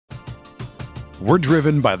We're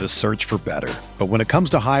driven by the search for better. But when it comes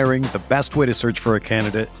to hiring, the best way to search for a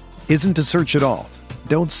candidate isn't to search at all.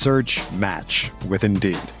 Don't search, match with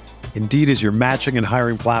Indeed. Indeed is your matching and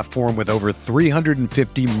hiring platform with over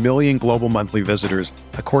 350 million global monthly visitors,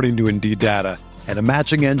 according to Indeed data, and a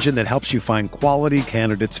matching engine that helps you find quality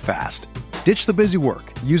candidates fast. Ditch the busy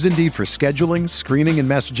work. Use Indeed for scheduling, screening, and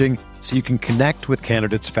messaging so you can connect with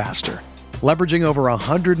candidates faster. Leveraging over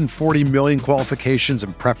 140 million qualifications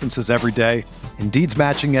and preferences every day, Indeed's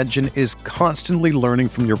matching engine is constantly learning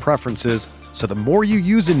from your preferences, so the more you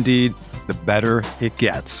use Indeed, the better it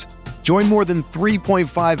gets. Join more than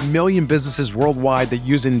 3.5 million businesses worldwide that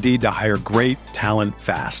use Indeed to hire great talent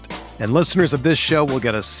fast. And listeners of this show will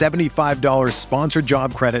get a $75 sponsored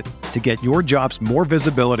job credit to get your jobs more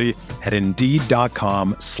visibility at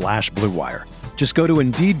Indeed.com/Blue Wire. Just go to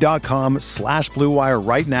Indeed.com/Blue Wire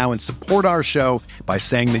right now and support our show by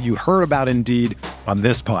saying that you heard about Indeed on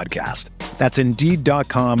this podcast. That's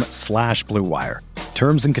Indeed.com/Blue Wire.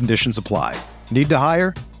 Terms and conditions apply. Need to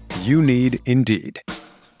hire? You need Indeed.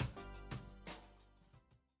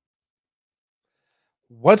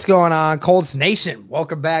 What's going on, Colts Nation?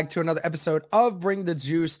 Welcome back to another episode of Bring the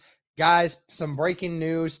Juice. Guys, some breaking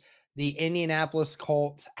news. The Indianapolis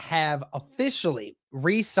Colts have officially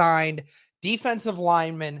re-signed defensive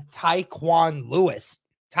lineman Tyquan Lewis.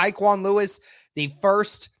 Tyquan Lewis, the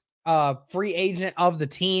first free agent of the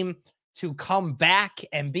team to come back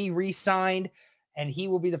and be re-signed, and he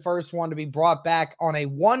will be the first one to be brought back on a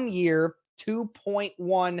 1-year,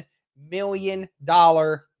 $2.1 million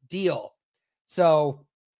deal. So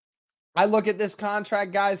I look at this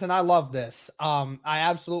contract, guys, and I love this. I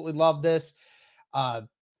absolutely love this. 1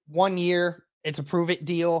 year, it's a prove-it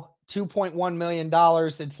deal. $2.1 million.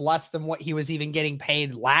 It's less than what he was even getting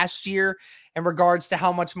paid last year in regards to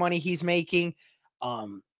how much money he's making.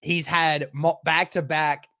 He's had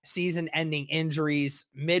back-to-back season-ending injuries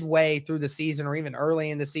midway through the season or even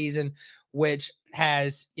early in the season, which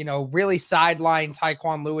has, really sidelined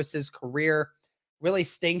Tyquan Lewis's career. Really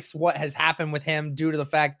stinks what has happened with him due to the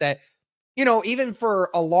fact that, even for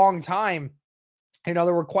a long time,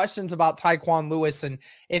 there were questions about Tyquan Lewis and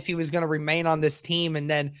if he was going to remain on this team. And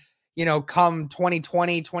then, come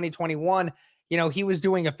 2020, 2021, he was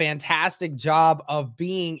doing a fantastic job of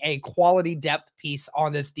being a quality depth piece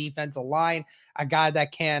on this defensive line, a guy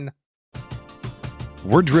that can.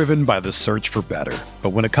 We're driven by the search for better.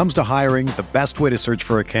 But when it comes to hiring, the best way to search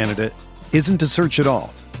for a candidate isn't to search at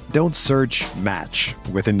all. Don't search, match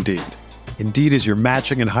with Indeed. Indeed is your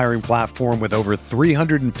matching and hiring platform with over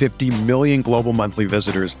 350 million global monthly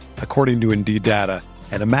visitors, according to Indeed data,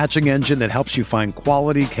 and a matching engine that helps you find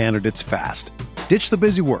quality candidates fast. Ditch the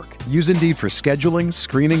busy work. Use Indeed for scheduling,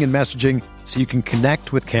 screening, and messaging so you can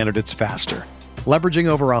connect with candidates faster. Leveraging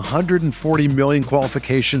over 140 million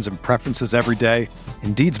qualifications and preferences every day,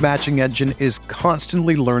 Indeed's matching engine is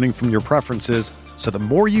constantly learning from your preferences, so the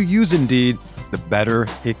more you use Indeed, the better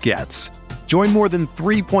it gets. Join more than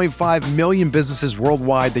 3.5 million businesses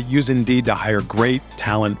worldwide that use Indeed to hire great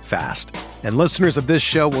talent fast. And listeners of this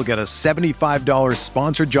show will get a $75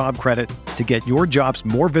 sponsored job credit to get your jobs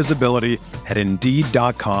more visibility at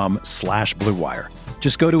Indeed.com/Blue Wire.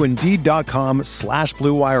 Just go to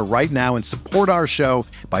Indeed.com/Blue Wire right now and support our show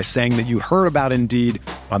by saying that you heard about Indeed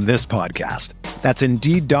on this podcast. That's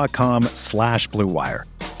Indeed.com/Blue Wire.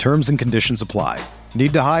 Terms and conditions apply.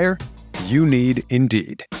 Need to hire? You need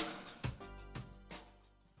Indeed.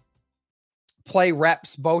 Play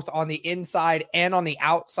reps both on the inside and on the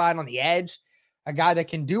outside, on the edge, a guy that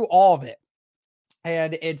can do all of it.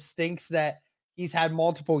 And it stinks that he's had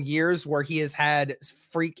multiple years where he has had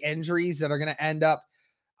freak injuries that are going to end up,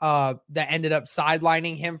 that ended up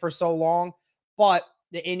sidelining him for so long. But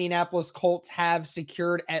the Indianapolis Colts have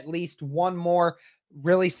secured at least one more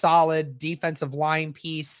really solid defensive line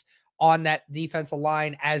piece on that defensive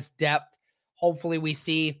line as depth. Hopefully we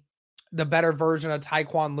see the better version of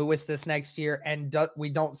Tyquan Lewis this next year, and we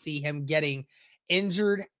don't see him getting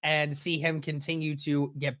injured and see him continue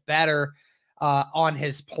to get better on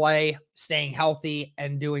his play, staying healthy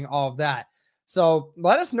and doing all of that. So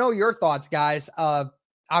let us know your thoughts, guys.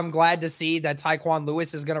 I'm glad to see that Tyquan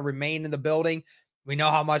Lewis is going to remain in the building. We know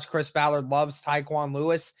how much Chris Ballard loves Tyquan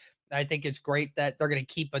Lewis. I think it's great that they're going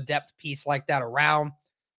to keep a depth piece like that around.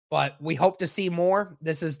 But we hope to see more.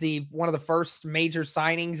 This is one of the first major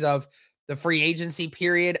signings of the free agency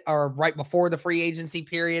period, or right before the free agency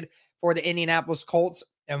period for the Indianapolis Colts.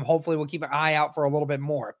 And hopefully we'll keep an eye out for a little bit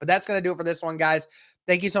more. But that's going to do it for this one, guys.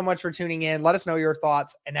 Thank you so much for tuning in. Let us know your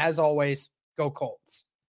thoughts. And as always, go Colts.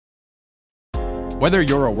 Whether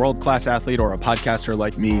you're a world-class athlete or a podcaster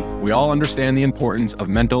like me, we all understand the importance of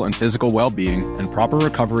mental and physical well-being and proper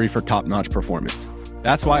recovery for top-notch performance.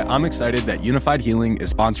 That's why I'm excited that Unified Healing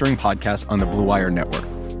is sponsoring podcasts on the Blue Wire Network.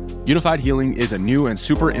 Unified Healing is a new and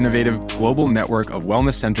super innovative global network of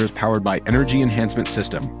wellness centers powered by Energy Enhancement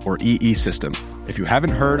System, or EE System. If you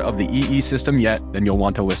haven't heard of the EE System yet, then you'll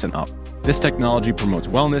want to listen up. This technology promotes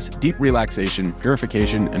wellness, deep relaxation,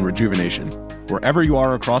 purification, and rejuvenation. Wherever you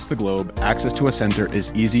are across the globe, access to a center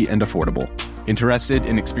is easy and affordable. Interested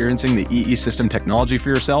in experiencing the EE System technology for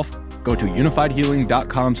yourself? Go to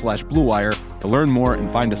unifiedhealing.com/bluewire to learn more and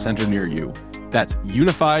find a center near you. That's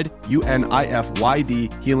unified,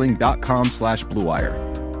 UNIFYD,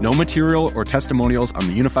 healing.com/bluewire. No material or testimonials on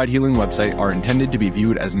the Unified Healing website are intended to be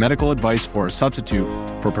viewed as medical advice or a substitute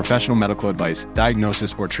for professional medical advice,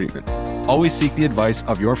 diagnosis, or treatment. Always seek the advice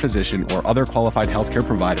of your physician or other qualified healthcare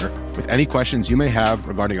provider with any questions you may have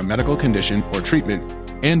regarding a medical condition or treatment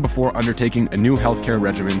and before undertaking a new healthcare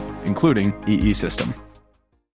regimen, including EE System.